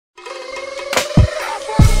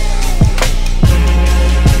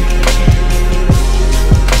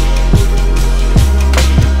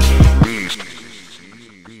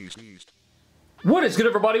What is good,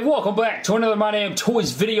 everybody? Welcome back to another My Damn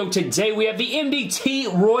Toys video. Today we have the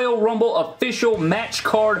MDT Royal Rumble official match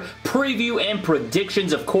card preview and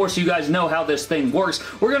predictions. Of course, you guys know how this thing works.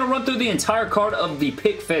 We're going to run through the entire card of the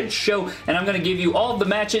Pick Fed show, and I'm going to give you all of the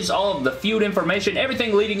matches, all of the feud information,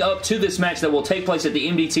 everything leading up to this match that will take place at the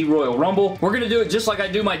MDT Royal Rumble. We're going to do it just like I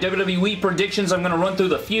do my WWE predictions. I'm going to run through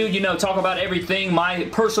the feud, you know, talk about everything, my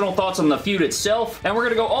personal thoughts on the feud itself, and we're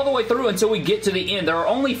going to go all the way through until we get to the end. There are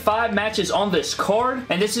only 5 matches on this card,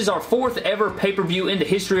 and this is our 4th ever pay-per-view in the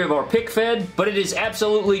history of our Pick Fed, but it is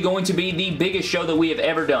absolutely going to be the biggest show that we have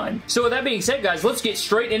ever done. So with that being said, guys, let's get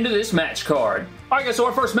straight into this match card. Alright guys, so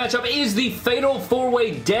our first matchup is the Fatal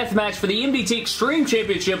 4-Way Death Match for the MDT Extreme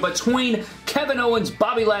Championship between Kevin Owens,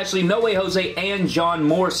 Bobby Lashley, No Way Jose, and John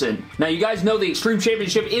Morrison. Now, you guys know the Extreme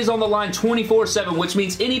Championship is on the line 24/7, which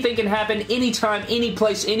means anything can happen anytime, any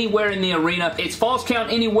place, anywhere in the arena. It's false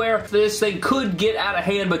count anywhere. This thing could get out of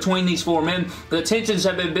hand between these 4 men. The tensions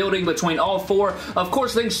have been building between all 4. Of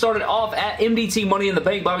course, things started off at MDT Money in the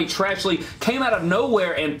Bank. Bobby Trashley came out of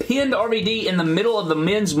nowhere and pinned RVD in the middle of the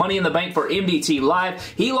men's Money in the Bank for MDT Live.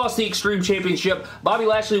 He lost the Extreme Championship. Bobby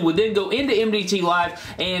Lashley would then go into MDT Live,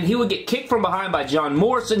 and he would get kicked from behind by John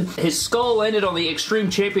Morrison. His skull landed on the Extreme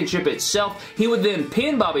Championship itself. He would then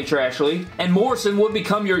pin Bobby Trashley, and Morrison would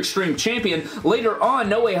become your Extreme Champion. Later on,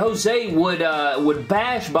 No Way Jose would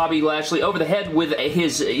bash Bobby Lashley over the head with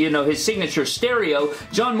his, his signature stereo.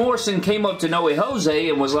 John Morrison came up to No Way Jose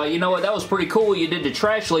and was like, you know what, that was pretty cool what you did to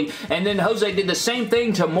Trashley. And then Jose did the same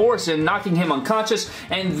thing to Morrison, knocking him unconscious.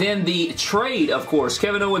 And then the trade, of course,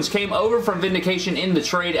 Kevin Owens came over from Vindication in the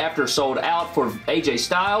trade after sold out for AJ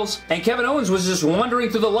Styles. And Kevin Owens was just wandering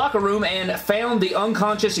through the locker room and found the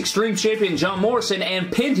unconscious Extreme Champion John Morrison and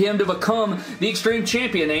pinned him to become the Extreme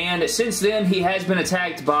Champion. And since then, he has been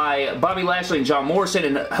attacked by Bobby Lashley and John Morrison,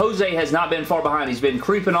 and Jose has not been far behind. He's been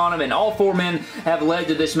creeping on him, and all 4 men have led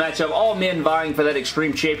to this matchup, all men vying for that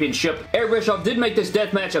Extreme Championship. Eric Bischoff did make this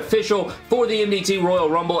death match official for the MDT Royal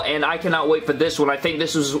Rumble, and I cannot wait for this one. I think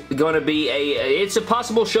this is going to be it's a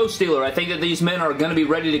possible show stealer. I think that these men are going to be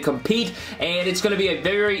ready to compete, and it's going to be a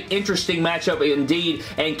very interesting matchup indeed.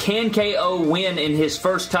 And can KO win in his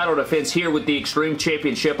first title defense here with the Extreme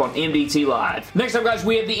Championship on MDT Live? Next up, guys,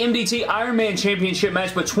 we have the MDT Iron Man Championship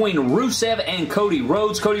match between Rusev and Cody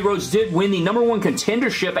Rhodes. Cody Rhodes did win the #1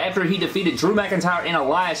 contendership after he defeated Drew McIntyre and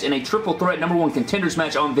Elias in a triple threat #1 contenders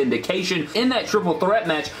match on Vindication. In that triple threat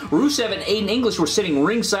match, Rusev and Aiden English were sitting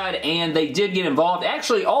ringside, and they did get involved.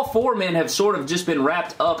 Actually, all 4 men have sort of just been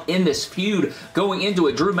wrapped up in this feud going into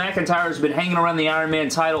it. Drew McIntyre has been hanging around the Iron Man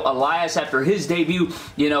title. Elias, after his debut,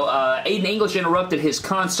 Aiden English interrupted his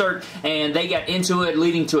concert, and they got into it,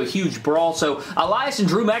 leading to a huge brawl. So Elias and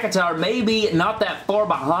Drew McIntyre may be not that far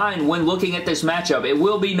behind when looking at this matchup. It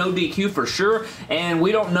will be no DQ for sure, and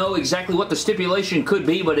we don't know exactly what the stipulation could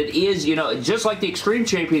be, but it is, just like the Extreme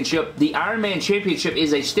Championship, the Iron Man Championship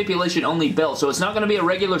is a stipulation-only belt, so it's not going to be a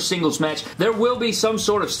regular singles match. There will be some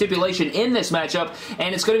sort of stipulation in this matchup,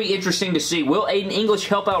 and it's going to be interesting to see. Will Aiden English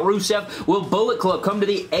help out Rusev? Will Bullet Club come to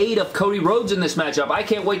the aid of Cody Rhodes in this matchup? I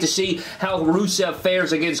can't wait to see how Rusev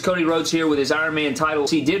fares against Cody Rhodes here with his Iron Man title.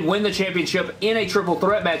 He did win the championship in a triple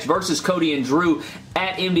threat match versus Cody and Drew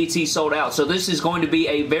at MDT Sold Out, so this is going to be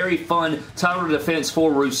a very fun title defense for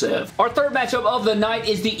Rusev. Our third matchup of the night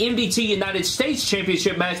is the MDT United States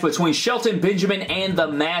Championship match between Shelton Benjamin and the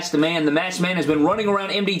Masked Man. The Masked Man has been running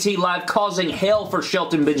around MDT Live causing hell for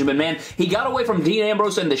Shelton Benjamin, man. He got away from Dean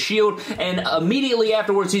Ambrose and The Shield, and immediately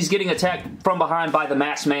afterwards he's getting attacked from behind by the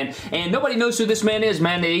Masked Man, and nobody knows who this man is,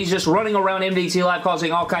 man. He's just running around MDT Live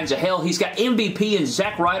causing all kinds of hell. He's got MVP and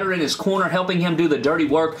Zack Ryder in his corner helping him do the dirty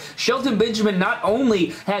work. Shelton Benjamin not only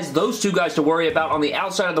has those 2 guys to worry about on the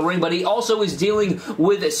outside of the ring, but he also is dealing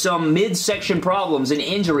with some midsection problems and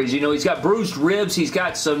injuries. He's got bruised ribs, he's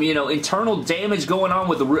got some, internal damage going on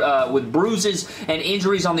with bruises and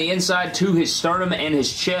injuries on the inside to his sternum and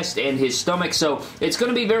his chest and his stomach. So it's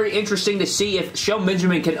going to be very interesting to see if Shelton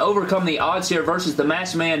Benjamin can overcome the odds here versus the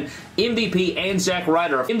Masked Man, MVP, and Zack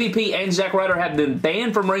Ryder. MVP and Zack Ryder have been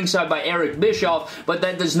banned from ringside by Eric Bischoff, but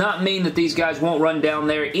that does not mean that these guys won't run down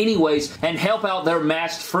there anyways and help out their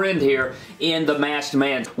masked friend here in the Masked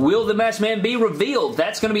Man. Will the Masked Man be revealed?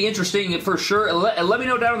 That's going to be interesting for sure. Let me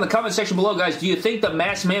know down in the comment section below, guys. Do you think the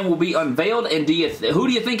Masked Man will be unveiled, and who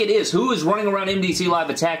do you think it is? Who is running around MDT Live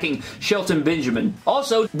attacking Shelton Benjamin?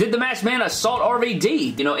 Also, did the Masked Man assault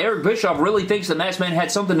RVD? Eric Bischoff really thinks the Masked Man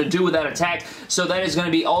had something to do with that attack, so that is going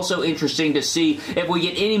to be also also interesting to see if we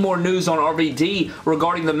get any more news on RVD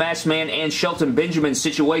regarding the Masked Man and Shelton Benjamin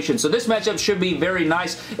situation. So this matchup should be very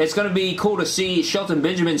nice. It's going to be cool to see Shelton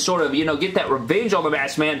Benjamin sort of, you know, get that revenge on the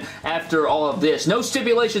Masked Man after all of this. No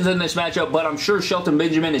stipulations in this matchup, but I'm sure Shelton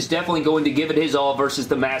Benjamin is definitely going to give it his all versus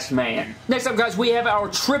the Masked Man. Next up, guys, we have our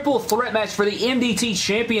triple threat match for the MDT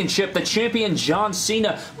Championship. The champion John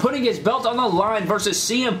Cena putting his belt on the line versus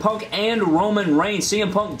CM Punk and Roman Reigns.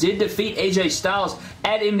 CM Punk did defeat AJ Styles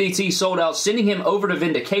at MDT Sold Out, sending him over to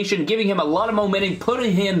Vindication, giving him a lot of momentum,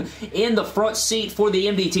 putting him in the front seat for the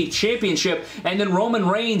MDT Championship, and then Roman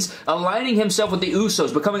Reigns aligning himself with the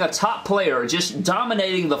Usos, becoming a top player, just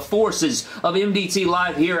dominating the forces of MDT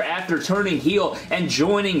Live here after turning heel and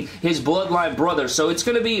joining his Bloodline brother. So it's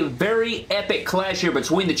going to be a very epic clash here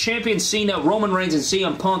between the champion Cena, Roman Reigns, and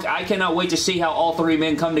CM Punk. I cannot wait to see how all three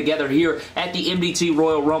men come together here at the MDT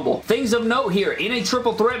Royal Rumble. Things of note here, in a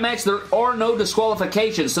triple threat match, there are no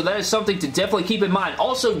disqualifications, so that is something to definitely keep in mind.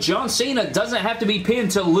 Also, John Cena doesn't have to be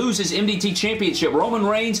pinned to lose his MDT Championship. Roman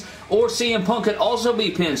Reigns or CM Punk could also be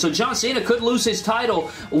pinned, so John Cena could lose his title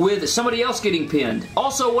with somebody else getting pinned.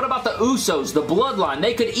 Also, what about the Usos, the Bloodline?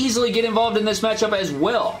 They could easily get involved in this matchup as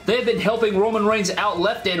well. They've been helping Roman Reigns out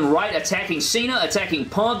left and right, attacking Cena, attacking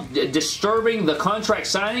Punk, disturbing the contract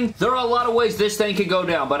signing. There are a lot of ways this thing could go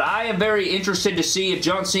down, but I am very interested to see if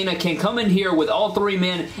John Cena can come in here with all three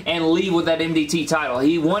men and leave with that MDT title.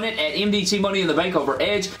 He won it at MDT Money in the Bank over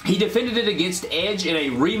Edge. He defended it against Edge in a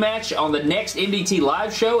rematch on the next MDT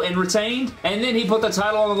Live show and retained, and then he put the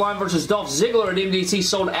title on the line versus Dolph Ziggler at MDT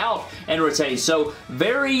Sold Out and retained. So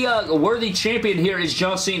very worthy champion here is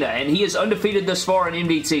John Cena, and he is undefeated thus far in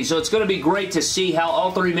MDT, so it's going to be great to see how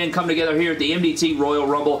all three men come together here at the MDT Royal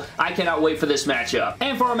Rumble. I cannot wait for this matchup.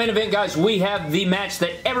 And for our main event, guys, we have the match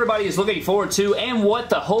that everybody is looking forward to and what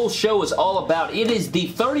the whole show is all about. It is the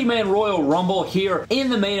 30-man Royal Rumble here in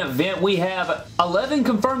the main event. We have 11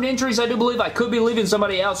 confirmed entries, I do believe. I could be leaving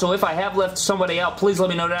somebody out, so if I have left somebody out, please let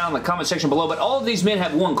me know down in the comment section below. But all of these men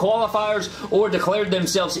have won qualifiers or declared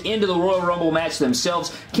themselves into the Royal Rumble match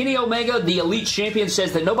themselves. Kenny Omega, the Elite Champion,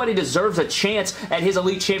 says that nobody deserves a chance at his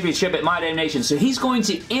Elite Championship at MYDAMNTOYS, so he's going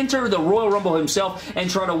to enter the Royal Rumble himself and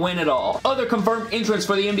try to win it all. Other confirmed entrants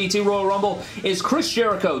for the MDT Royal Rumble is Chris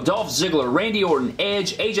Jericho, Dolph Ziggler, Randy Orton,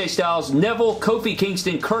 Edge, AJ Styles, Neville, Kofi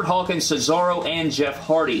Kingston, Curt Hawkins, Cesaro, and Jeff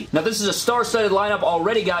Hardy. Now, this is a star-studded lineup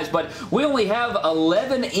already, guys, but we only have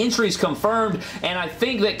 11 entries confirmed, and I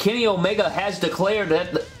think that Kenny Omega has declared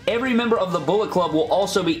that every member of the Bullet Club will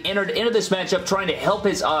also be entered into this matchup trying to help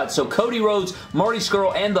his odds. So Cody Rhodes, Marty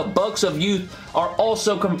Scurll, and the Bucks of Youth are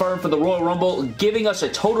also confirmed for the Royal Rumble, giving us a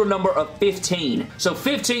total number of 15. So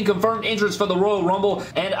 15 confirmed entrants for the Royal Rumble,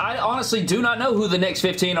 and I honestly do not know who the next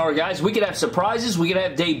 15 are, guys. We could have surprises, we could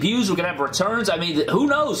have debuts, we could have returns. I mean, who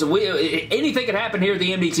knows? Anything could happen here at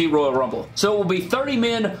the MDT Royal Rumble. So it will be 30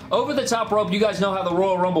 men over the top rope. You guys know how the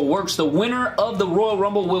Royal Rumble works. The winner of the Royal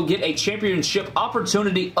Rumble will get a championship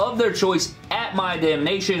opportunity of their choice at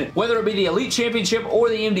MyDamnation, whether it be the Elite Championship or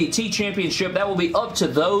the MDT Championship. That will be up to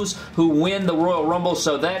those who win the Royal Rumble,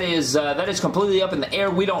 so that is completely up in the air.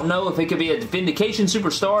 We don't know if it could be a Vindication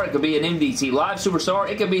superstar, it could be an MDT Live superstar,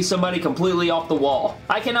 it could be somebody completely off the wall.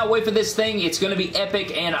 I cannot wait for this thing. It's going to be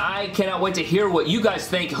epic, and I cannot wait to hear what you guys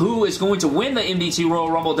think, who is going to win the MDT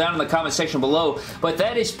Royal Rumble down in the comment section below. But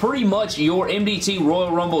that is pretty much your MDT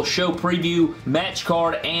Royal Rumble show preview, match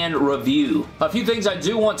card, and review. A few things I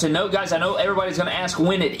do want to note, guys. I know everybody's going to ask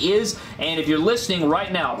when it is, and if you're listening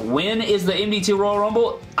right now, when is the MDT Royal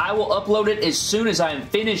Rumble? I will upload it as soon as I am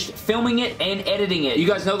finished filming it and editing it. You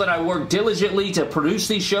guys know that I work diligently to produce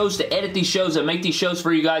these shows, to edit these shows, and make these shows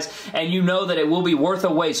for you guys, and you know that it will be worth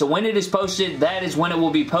a wait. So when it is posted, that is when it will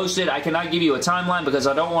be posted. I cannot give you a timeline because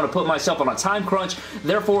I don't want to put myself on a time crunch,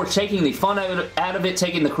 therefore taking the fun out of it,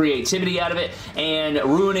 taking the creativity out of it, and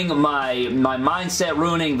ruining my mindset,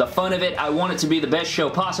 ruining the fun of it. I want it to be the best show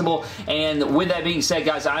possible, and with that being said,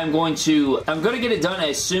 guys, I'm going to get it done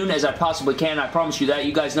as soon as I possibly can. I promise you that.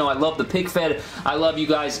 You guys know I love the pick fed. I love you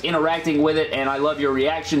guys interacting with it, and I love your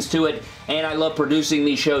reactions to it, and I love producing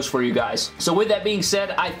these shows for you guys. So with that being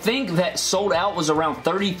said, I think that Sold Out was around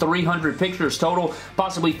 3,300 pictures total,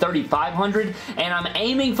 possibly 3,500, and I'm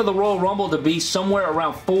aiming for the Royal Rumble to be somewhere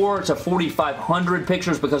around 4,000 to 4,500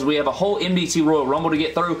 pictures because we have a whole MDT Royal Rumble to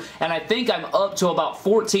get through, and I think I'm up to about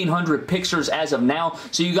 1,400 pictures as of now.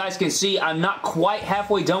 So you guys can see I'm not quite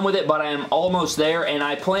halfway done with it, but I am almost there, and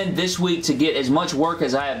I plan this week to get as much work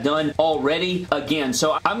as I have done already again.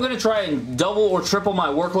 So I'm going to try and double or triple my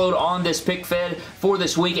workload on this pick fed for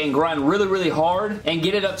this week and grind really, really hard and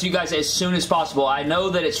get it up to you guys as soon as possible. I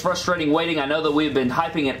know that it's frustrating waiting. I know that we've been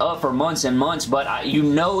hyping it up for months and months, but you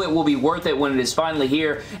know it will be worth it when it is finally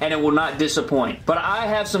here, and it will not disappoint. But I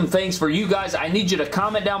have some things for you guys. I need you to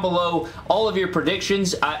comment down below all of your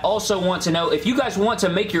predictions. I also want to know if you guys want to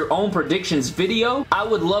make your own predictions video. I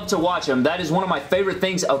would love to watch them. That is one of my favorite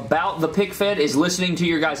things about the pick fed, is listening to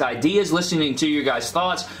your guys' ideas, listening to your guys'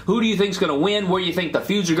 thoughts. Who do you think is going to win? Where you think the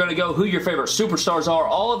feuds are going to go? Who your favorite superstars are?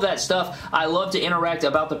 All of that stuff. I love to interact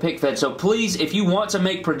about the pick fed. So please, if you want to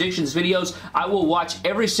make predictions videos, I will watch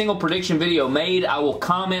every single prediction video made. I will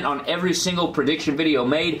comment on every single prediction video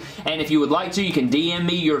made. And if you would like to, you can DM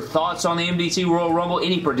me your thoughts on the MDT Royal Rumble,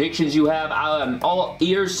 any predictions you have. I am all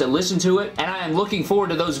ears to listen to it, and I am looking forward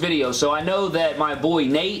to those videos. So I know that my boy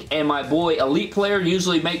Nate and my boy Elite Player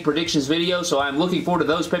usually make predictions videos, so I'm looking forward to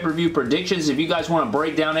those pay-per-view predictions. If you guys want to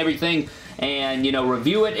break down everything and, you know,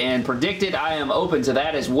 review it and predict it, I am open to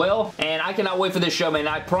that as well. And I cannot wait for this show, man.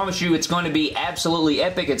 I promise you it's going to be absolutely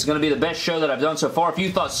epic. It's going to be the best show that I've done so far. If you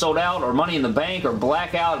thought Sold Out or Money in the Bank or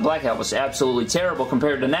Blackout was absolutely terrible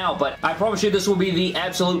compared to now, but I promise you this will be the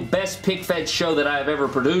absolute best pick fed show that I have ever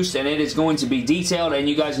produced, and it is going to be detailed, and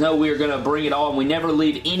you guys know we are going to bring it all, and we never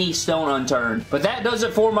leave any stone unturned. But that does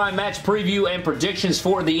it for my match preview and predictions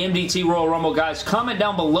for the MDT Royal Rumble, guys. Comment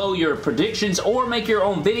down below your predictions or make your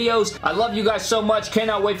own videos. I love you guys so much.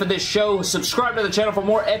 Cannot wait for this show. Subscribe to the channel for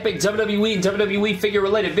more epic WWE and WWE figure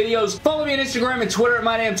related videos. Follow me on Instagram and Twitter at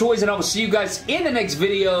MyDamnToys, and I will see you guys in the next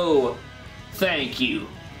video. Thank you.